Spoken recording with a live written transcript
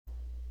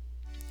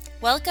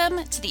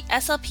Welcome to the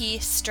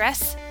SLP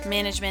Stress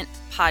Management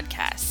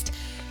Podcast,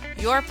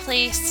 your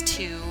place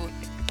to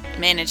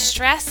manage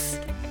stress,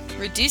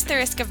 reduce the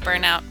risk of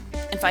burnout,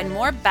 and find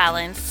more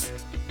balance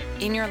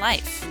in your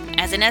life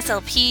as an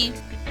SLP,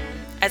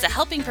 as a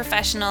helping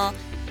professional,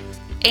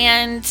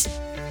 and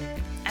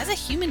as a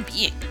human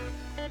being.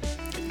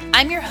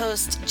 I'm your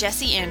host,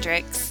 Jessie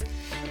Andrix,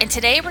 and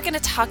today we're going to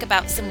talk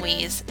about some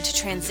ways to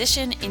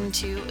transition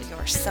into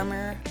your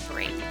summer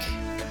break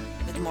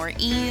with more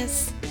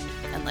ease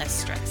and less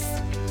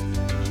stress.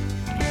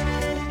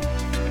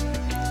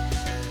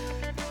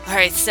 All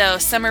right, so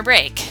summer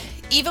break,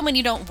 even when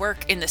you don't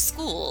work in the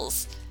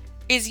schools,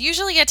 is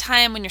usually a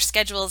time when your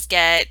schedules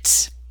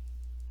get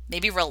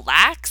maybe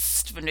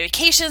relaxed, when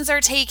vacations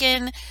are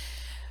taken,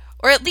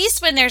 or at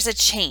least when there's a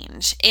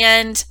change.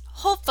 And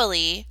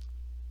hopefully,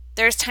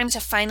 there's time to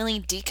finally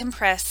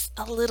decompress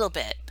a little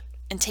bit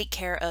and take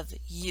care of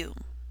you,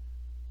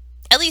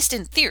 at least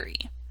in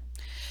theory.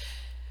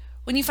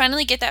 When you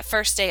finally get that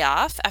first day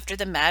off after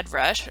the mad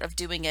rush of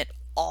doing it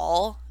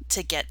all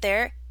to get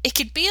there, it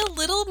could be a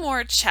little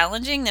more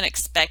challenging than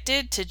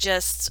expected to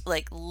just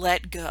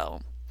let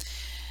go.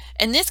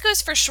 And this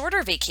goes for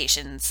shorter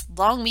vacations,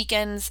 long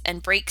weekends,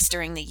 and breaks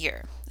during the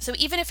year. So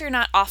even if you're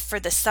not off for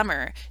the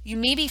summer, you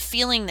may be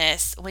feeling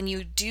this when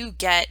you do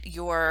get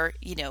your,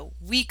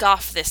 week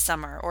off this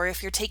summer, or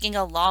if you're taking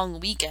a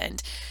long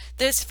weekend.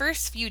 Those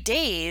first few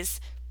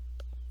days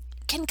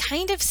can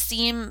kind of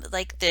seem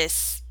like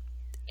this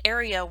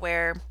area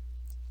where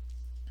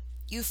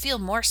you feel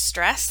more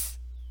stress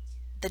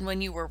than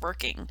when you were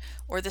working,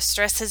 or the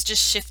stress has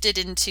just shifted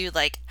into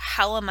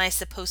how am I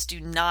supposed to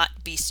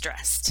not be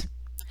stressed?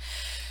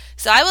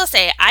 So I will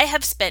say I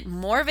have spent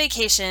more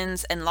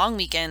vacations and long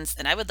weekends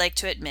than I would like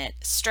to admit,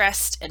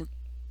 stressed and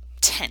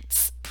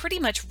tense, pretty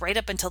much right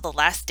up until the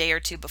last day or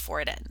two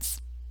before it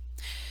ends.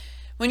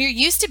 When you're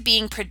used to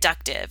being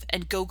productive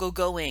and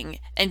going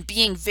and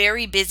being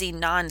very busy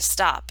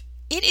nonstop,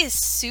 it is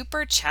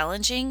super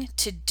challenging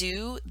to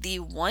do the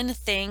one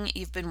thing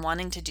you've been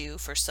wanting to do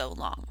for so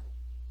long.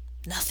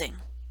 Nothing.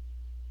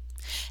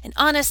 And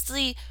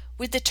honestly,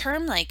 with the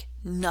term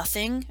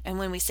nothing, and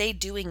when we say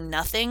doing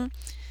nothing,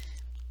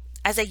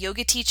 as a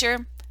yoga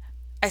teacher,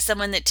 as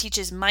someone that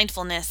teaches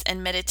mindfulness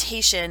and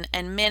meditation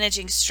and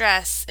managing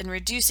stress and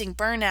reducing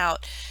burnout,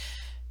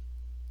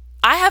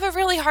 I have a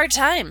really hard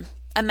time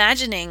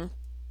imagining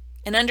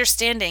and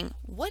understanding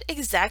what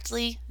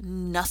exactly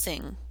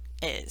nothing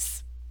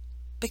is.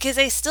 Because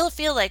I still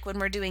feel like when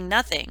we're doing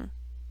nothing,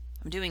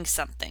 I'm doing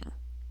something.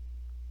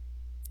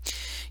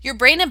 Your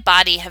brain and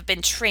body have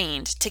been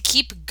trained to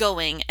keep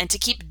going and to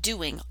keep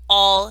doing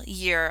all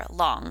year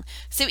long.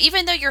 So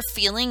even though you're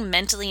feeling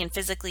mentally and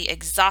physically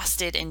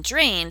exhausted and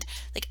drained,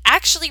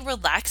 actually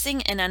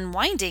relaxing and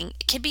unwinding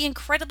can be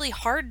incredibly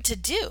hard to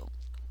do.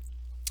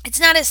 It's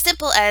not as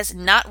simple as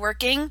not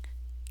working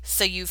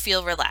so you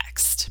feel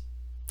relaxed.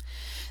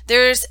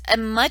 There's a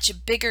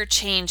much bigger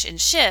change and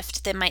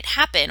shift that might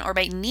happen or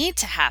might need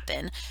to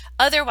happen.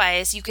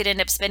 Otherwise, you could end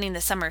up spending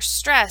the summer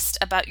stressed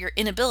about your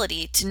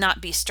inability to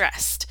not be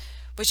stressed,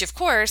 which of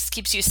course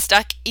keeps you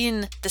stuck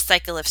in the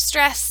cycle of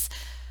stress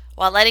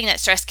while letting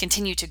that stress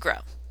continue to grow.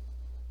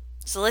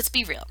 So let's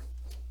be real.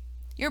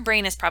 Your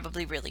brain is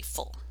probably really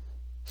full.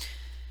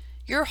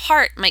 Your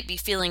heart might be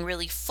feeling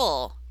really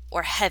full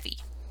or heavy.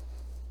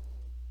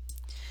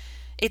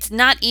 It's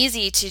not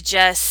easy to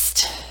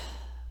just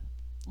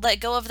let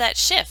go of that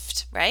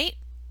shift, right?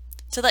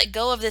 To let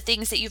go of the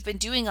things that you've been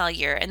doing all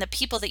year and the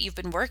people that you've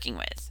been working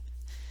with.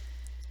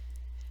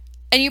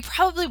 And you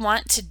probably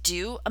want to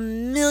do a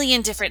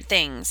million different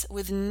things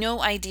with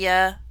no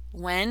idea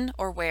when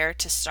or where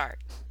to start.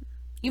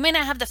 You may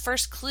not have the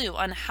first clue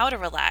on how to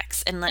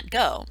relax and let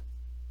go.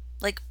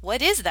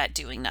 What is that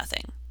doing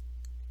nothing?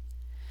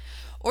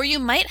 Or you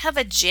might have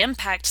a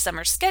jam-packed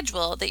summer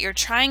schedule that you're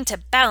trying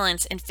to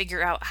balance and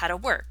figure out how to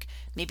work.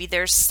 Maybe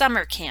there's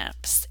summer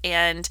camps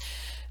and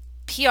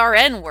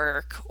PRN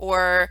work,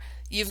 or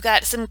you've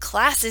got some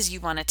classes you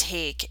want to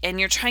take and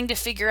you're trying to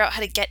figure out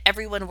how to get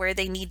everyone where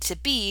they need to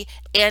be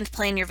and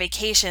plan your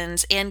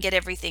vacations and get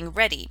everything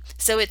ready.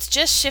 So it's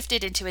just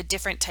shifted into a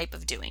different type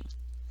of doing.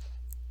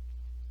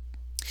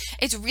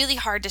 It's really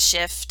hard to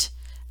shift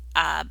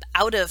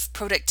out of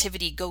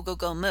productivity go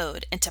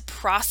mode and to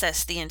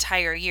process the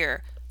entire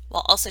year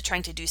while also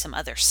trying to do some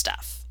other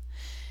stuff.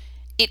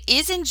 It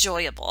is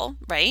enjoyable,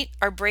 right?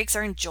 Our breaks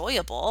are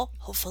enjoyable,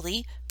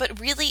 hopefully,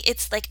 but really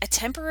it's a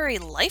temporary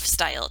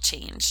lifestyle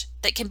change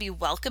that can be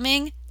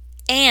welcoming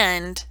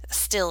and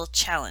still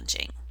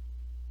challenging.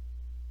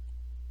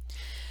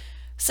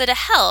 So to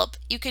help,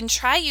 you can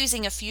try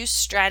using a few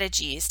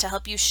strategies to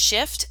help you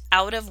shift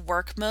out of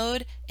work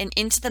mode and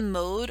into the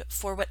mode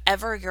for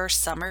whatever your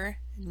summer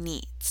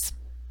needs.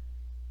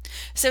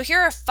 So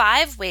here are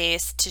 5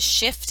 ways to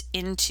shift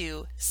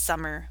into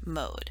summer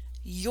mode,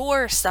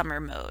 your summer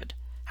mode,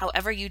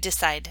 however you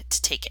decide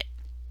to take it.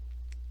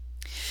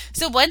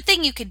 So one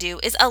thing you could do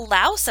is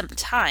allow some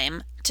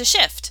time to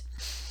shift,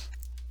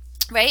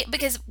 right?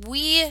 Because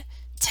we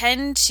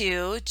tend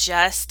to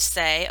just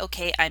say,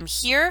 okay, I'm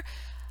here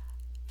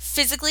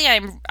physically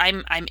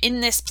I'm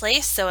in this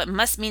place, so it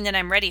must mean that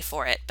I'm ready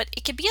for it. But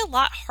it can be a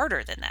lot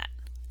harder than that.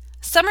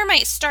 Summer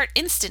might start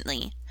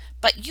instantly,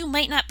 but you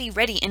might not be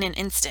ready in an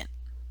instant,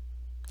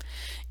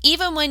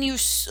 even when you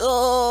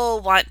so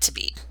want to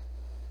be.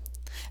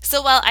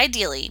 So while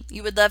ideally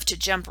you would love to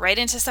jump right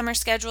into summer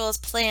schedules,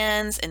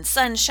 plans, and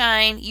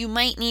sunshine, you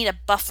might need a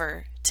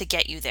buffer to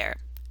get you there.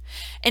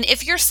 And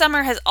if your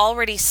summer has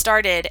already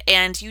started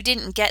and you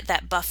didn't get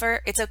that buffer,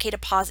 it's okay to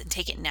pause and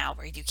take it now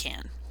where you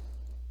can.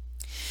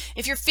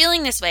 If you're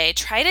feeling this way,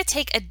 try to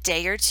take a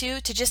day or two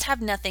to just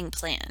have nothing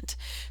planned.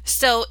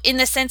 So in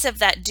the sense of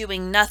that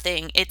doing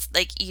nothing, it's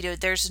like,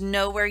 there's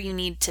nowhere you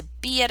need to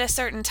be at a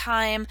certain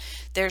time.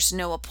 There's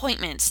no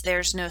appointments,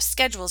 there's no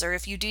schedules, or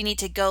if you do need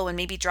to go and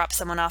maybe drop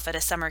someone off at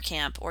a summer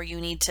camp, or you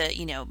need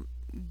to,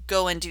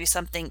 go and do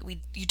something,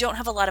 you don't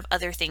have a lot of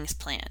other things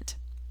planned.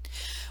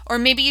 Or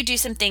maybe you do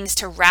some things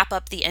to wrap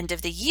up the end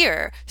of the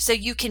year so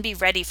you can be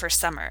ready for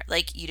summer.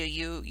 Like,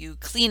 you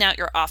clean out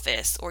your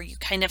office, or you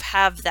kind of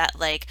have that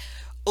like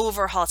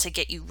overhaul to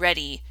get you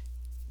ready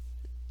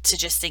to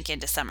just sink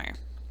into summer.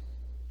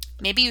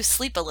 Maybe you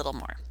sleep a little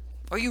more,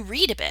 or you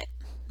read a bit.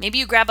 Maybe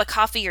you grab a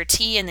coffee or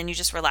tea and then you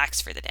just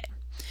relax for the day.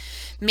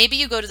 Maybe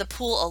you go to the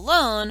pool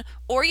alone,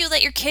 or you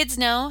let your kids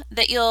know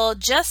that you'll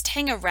just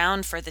hang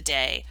around for the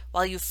day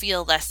while you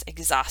feel less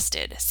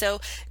exhausted. So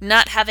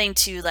not having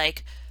to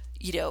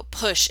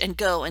push and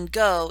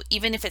go,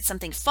 even if it's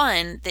something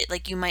fun that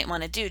like you might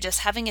want to do, just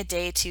having a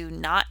day to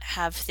not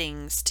have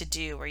things to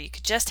do where you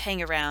could just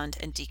hang around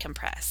and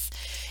decompress.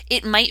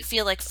 It might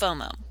feel like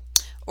FOMO,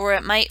 or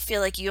it might feel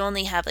like you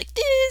only have like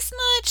this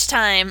much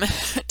time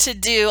to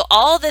do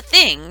all the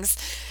things.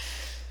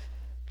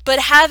 But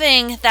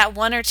having that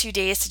 1 or 2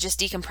 days to just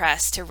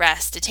decompress, to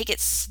rest, to take it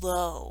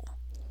slow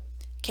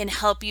can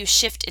help you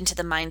shift into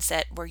the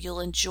mindset where you'll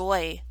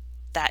enjoy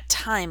that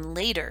time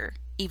later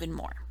even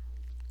more.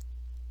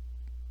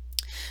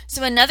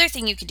 So another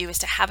thing you can do is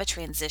to have a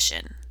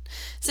transition.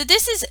 So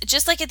this is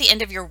just like at the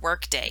end of your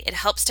workday. It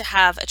helps to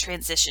have a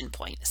transition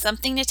point,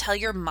 something to tell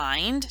your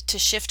mind to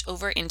shift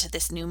over into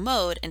this new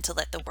mode and to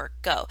let the work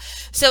go.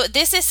 So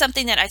this is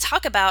something that I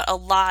talk about a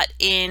lot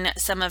in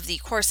some of the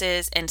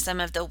courses and some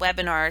of the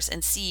webinars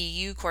and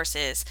CEU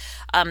courses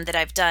that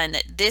I've done.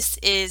 That this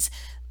is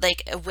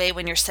like a way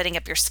when you're setting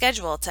up your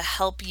schedule to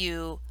help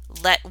you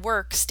let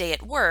work stay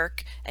at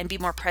work and be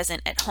more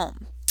present at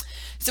home.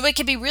 So it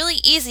can be really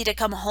easy to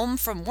come home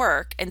from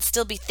work and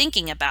still be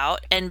thinking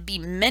about and be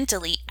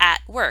mentally at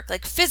work.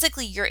 Like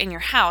physically you're in your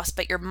house,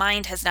 but your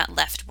mind has not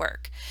left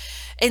work.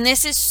 And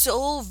this is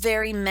so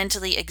very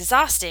mentally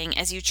exhausting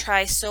as you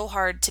try so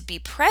hard to be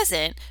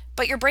present,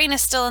 but your brain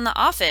is still in the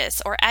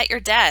office or at your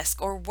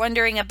desk, or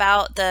wondering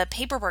about the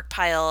paperwork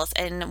piles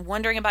and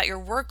wondering about your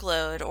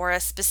workload or a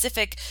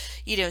specific,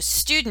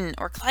 student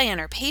or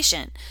client or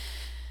patient.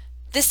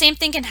 The same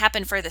thing can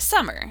happen for the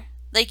summer.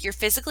 Like you're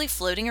physically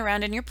floating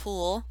around in your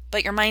pool,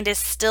 but your mind is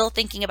still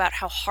thinking about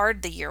how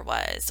hard the year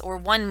was, or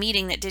one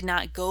meeting that did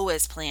not go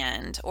as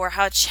planned, or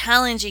how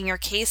challenging your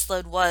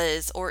caseload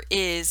was or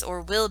is or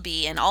will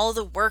be, and all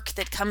the work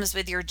that comes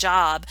with your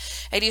job.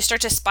 And you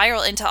start to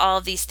spiral into all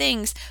of these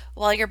things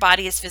while your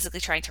body is physically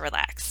trying to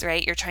relax,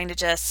 right? You're trying to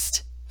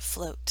just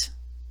float.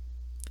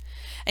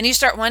 And you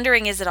start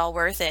wondering, is it all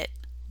worth it?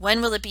 When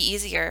will it be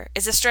easier?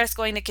 Is the stress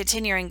going to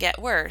continue and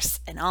get worse?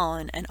 And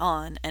on and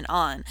on and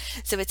on.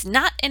 So it's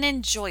not an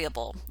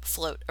enjoyable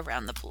float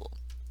around the pool.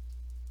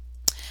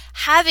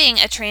 Having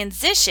a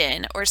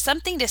transition or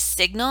something to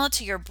signal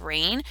to your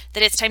brain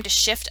that it's time to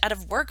shift out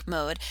of work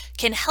mode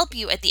can help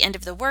you at the end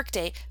of the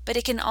workday, but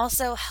it can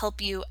also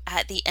help you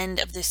at the end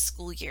of the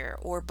school year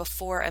or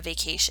before a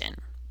vacation.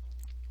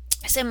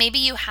 So maybe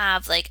you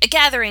have like a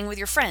gathering with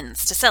your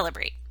friends to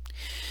celebrate.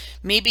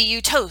 Maybe you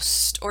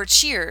toast or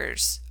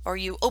cheers, or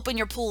you open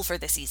your pool for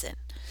the season.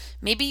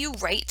 Maybe you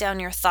write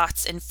down your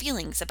thoughts and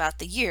feelings about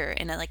the year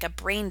in a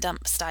brain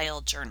dump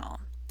style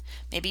journal.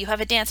 Maybe you have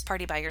a dance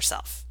party by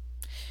yourself.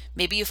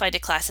 Maybe you find a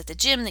class at the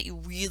gym that you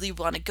really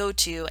want to go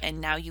to,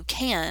 and now you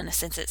can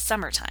since it's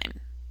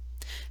summertime.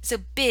 So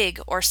big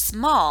or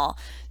small,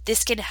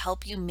 this can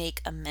help you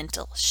make a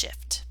mental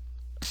shift.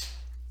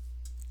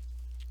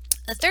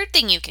 The third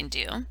thing you can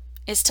do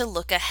is to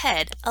look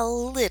ahead a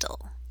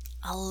little.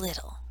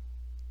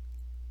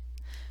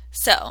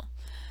 So,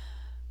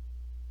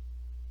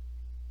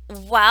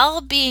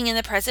 while being in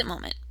the present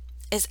moment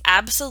is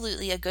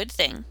absolutely a good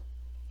thing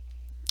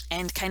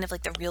and kind of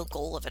like the real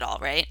goal of it all,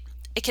 right?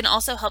 It can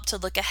also help to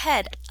look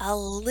ahead a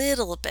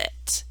little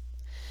bit,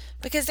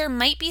 because there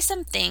might be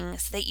some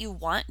things that you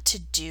want to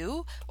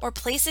do or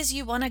places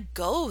you want to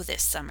go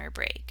this summer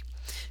break.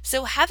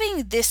 So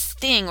having this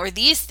thing or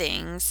these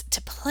things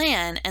to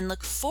plan and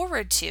look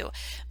forward to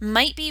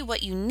might be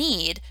what you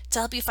need to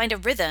help you find a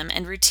rhythm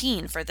and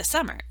routine for the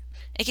summer.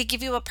 It could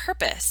give you a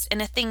purpose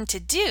and a thing to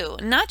do,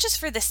 not just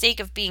for the sake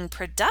of being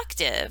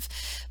productive,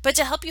 but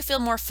to help you feel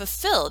more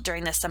fulfilled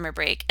during the summer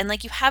break and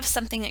like you have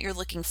something that you're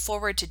looking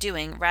forward to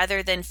doing,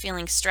 rather than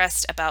feeling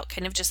stressed about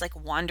kind of just like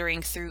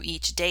wandering through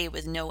each day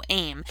with no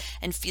aim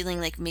and feeling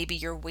like maybe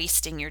you're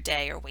wasting your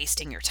day or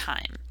wasting your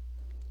time.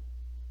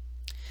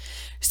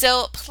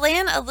 So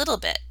plan a little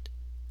bit.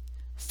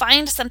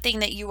 Find something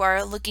that you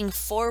are looking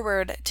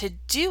forward to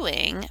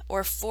doing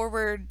or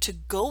forward to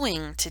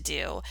going to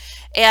do,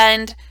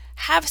 and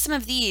have some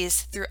of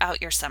these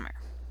throughout your summer.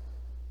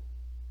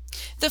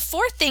 The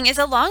fourth thing is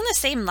along the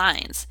same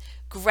lines.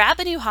 Grab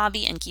a new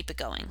hobby and keep it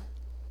going.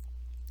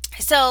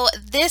 So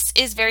this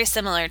is very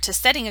similar to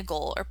setting a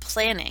goal or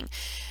planning.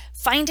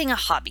 Finding a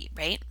hobby,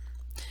 right?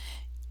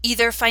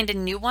 Either find a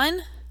new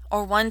one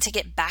or one to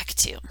get back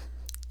to.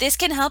 This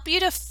can help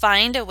you to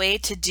find a way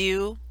to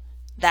do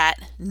that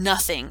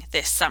nothing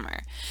this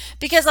summer.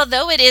 Because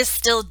although it is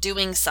still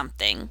doing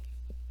something,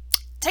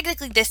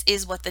 technically this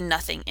is what the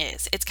nothing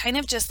is. It's kind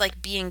of just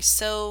like being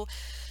so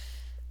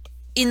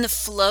in the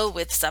flow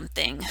with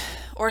something,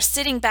 or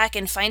sitting back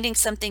and finding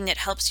something that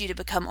helps you to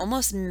become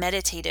almost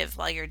meditative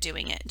while you're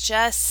doing it.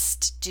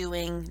 Just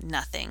doing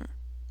nothing.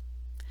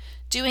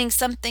 Doing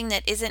something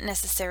that isn't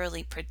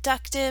necessarily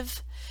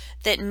productive,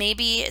 that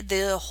maybe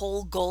the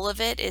whole goal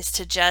of it is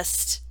to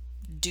just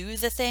do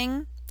the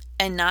thing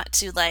and not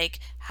to like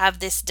have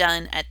this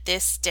done at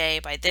this day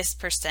by this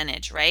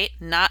percentage, right?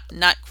 Not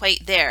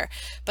quite there,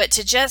 but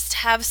to just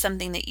have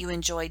something that you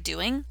enjoy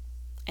doing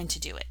and to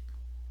do it.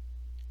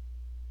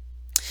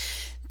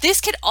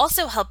 This could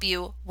also help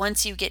you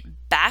once you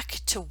get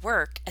back to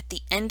work at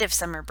the end of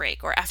summer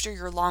break or after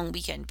your long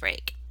weekend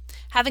break.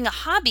 Having a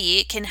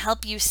hobby can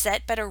help you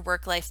set better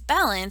work-life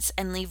balance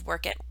and leave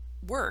work at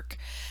work,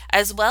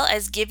 as well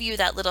as give you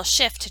that little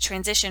shift to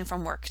transition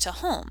from work to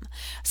home.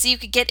 So you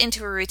could get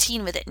into a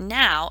routine with it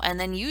now and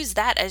then use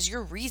that as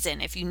your reason,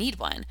 if you need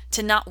one,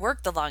 to not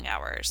work the long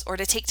hours or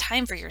to take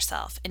time for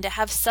yourself and to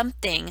have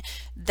something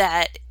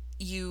that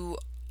you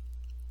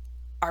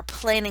are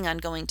planning on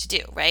going to do,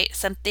 right?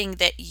 Something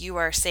that you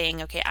are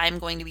saying, okay, I'm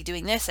going to be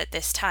doing this at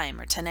this time,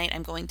 or tonight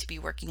I'm going to be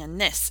working on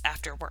this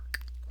after work.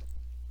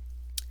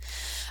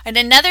 And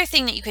another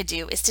thing that you could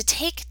do is to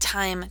take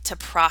time to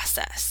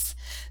process.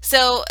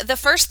 So the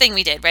first thing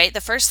we did, right? The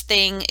first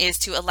thing is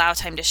to allow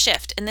time to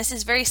shift. And this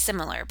is very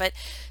similar, but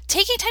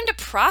taking time to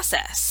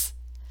process.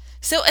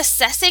 So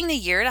assessing the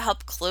year to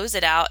help close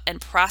it out and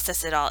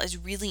process it all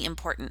is really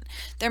important.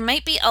 There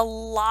might be a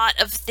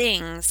lot of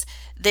things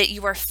that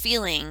you are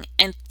feeling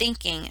and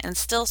thinking and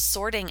still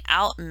sorting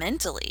out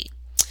mentally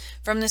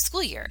from the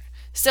school year.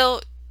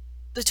 So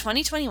the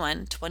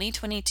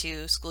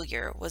 2021-2022 school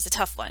year was a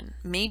tough one,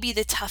 maybe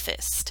the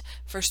toughest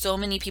for so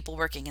many people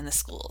working in the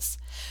schools.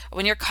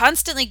 When you're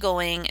constantly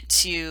going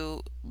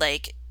to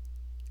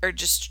or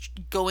just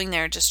going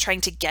there, just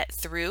trying to get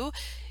through,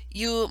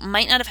 you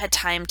might not have had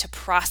time to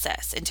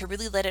process and to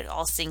really let it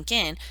all sink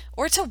in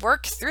or to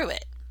work through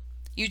it.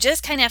 You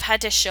just kind of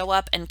had to show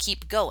up and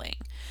keep going.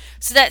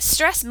 So that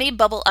stress may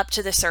bubble up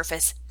to the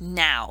surface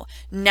now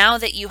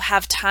that you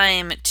have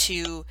time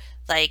to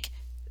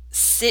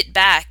sit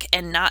back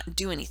and not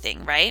do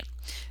anything, right?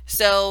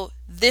 So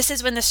this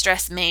is when the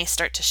stress may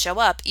start to show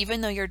up, even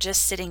though you're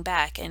just sitting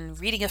back and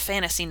reading a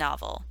fantasy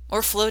novel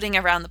or floating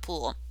around the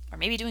pool, or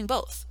maybe doing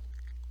both.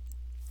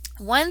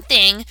 One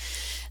thing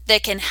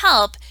that can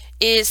help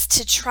is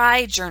to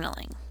try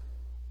journaling.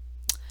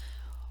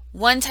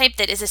 One type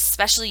that is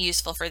especially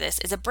useful for this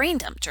is a brain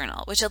dump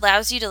journal, which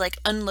allows you to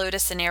unload a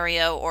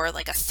scenario or a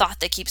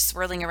thought that keeps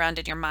swirling around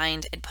in your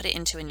mind and put it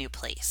into a new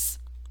place.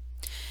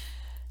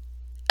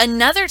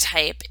 Another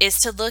type is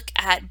to look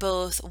at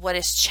both what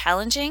is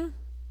challenging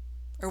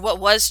or what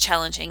was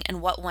challenging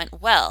and what went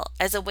well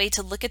as a way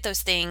to look at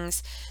those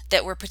things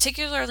that were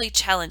particularly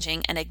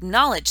challenging and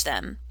acknowledge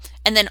them.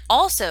 And then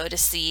also to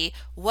see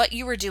what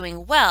you were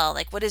doing well,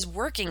 what is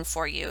working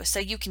for you, so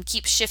you can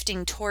keep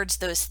shifting towards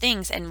those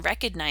things and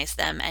recognize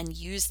them and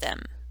use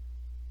them.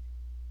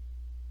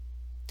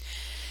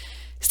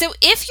 So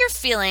if you're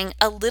feeling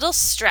a little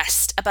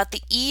stressed about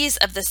the ease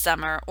of the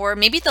summer, or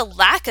maybe the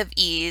lack of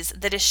ease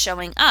that is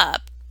showing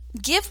up,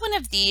 give one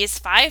of these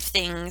 5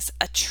 things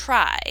a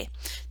try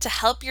to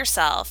help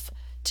yourself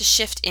to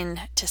shift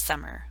into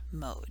summer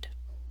mode.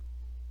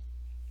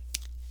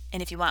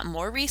 And if you want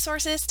more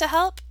resources to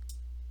help,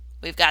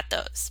 we've got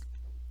those.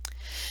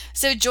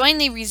 So join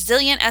the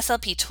Resilient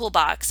SLP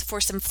Toolbox for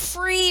some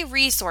free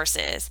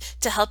resources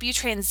to help you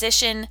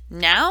transition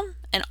now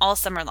and all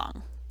summer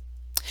long.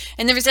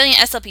 In the Resilient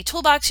SLP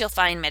Toolbox, you'll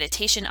find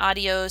meditation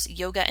audios,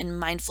 yoga and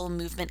mindful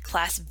movement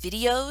class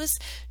videos,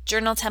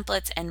 journal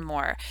templates, and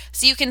more.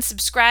 So you can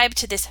subscribe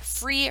to this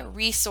free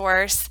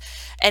resource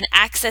and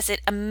access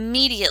it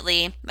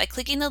immediately by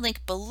clicking the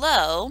link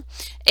below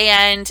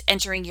and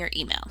entering your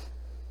email.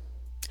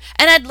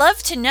 And I'd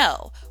love to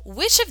know,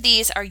 which of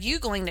these are you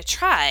going to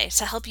try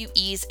to help you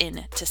ease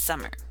into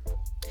summer?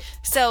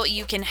 So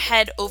you can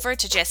head over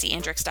to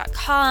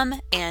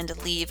jessieandrix.com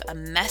and leave a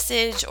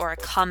message or a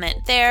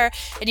comment there.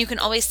 And you can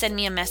always send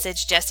me a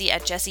message,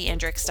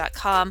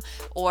 jessie@jessieandrix.com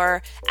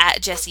or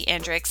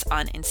 @jessieandrix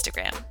on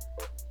Instagram.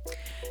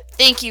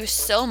 Thank you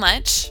so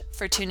much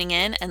for tuning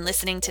in and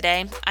listening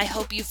today. I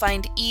hope you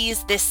find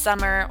ease this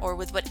summer or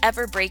with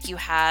whatever break you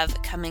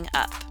have coming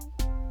up.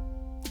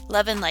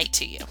 Love and light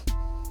to you.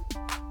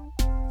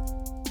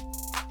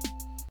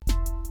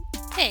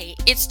 Hey,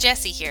 it's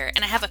Jessie here,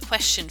 and I have a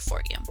question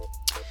for you.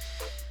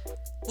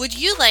 Would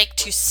you like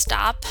to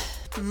stop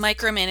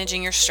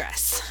micromanaging your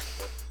stress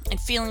and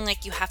feeling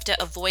like you have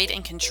to avoid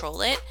and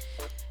control it,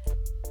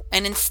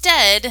 and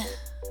instead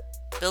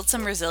build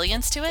some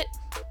resilience to it?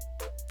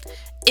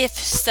 If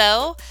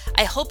so,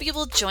 I hope you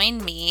will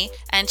join me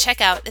and check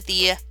out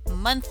the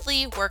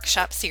monthly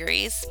workshop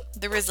series,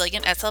 The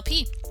Resilient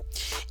SLP.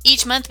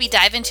 Each month, we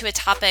dive into a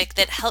topic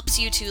that helps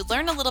you to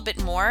learn a little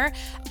bit more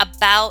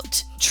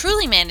about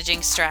truly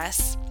managing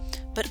stress,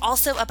 but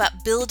also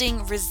about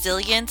building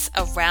resilience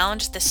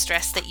around the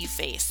stress that you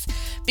face.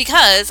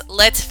 Because,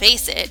 let's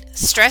face it,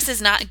 stress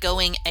is not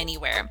going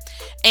anywhere.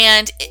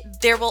 And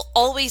there will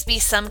always be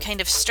some kind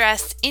of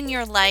stress in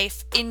your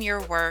life, in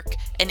your work,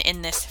 and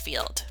in this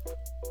field.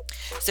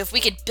 So if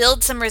we could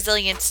build some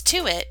resilience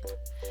to it,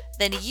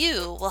 then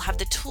you will have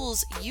the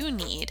tools you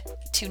need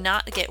to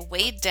not get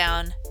weighed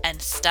down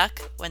and stuck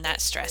when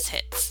that stress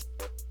hits.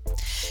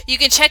 You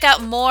can check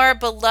out more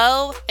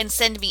below and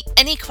send me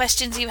any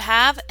questions you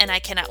have, and I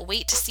cannot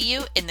wait to see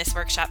you in this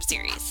workshop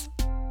series.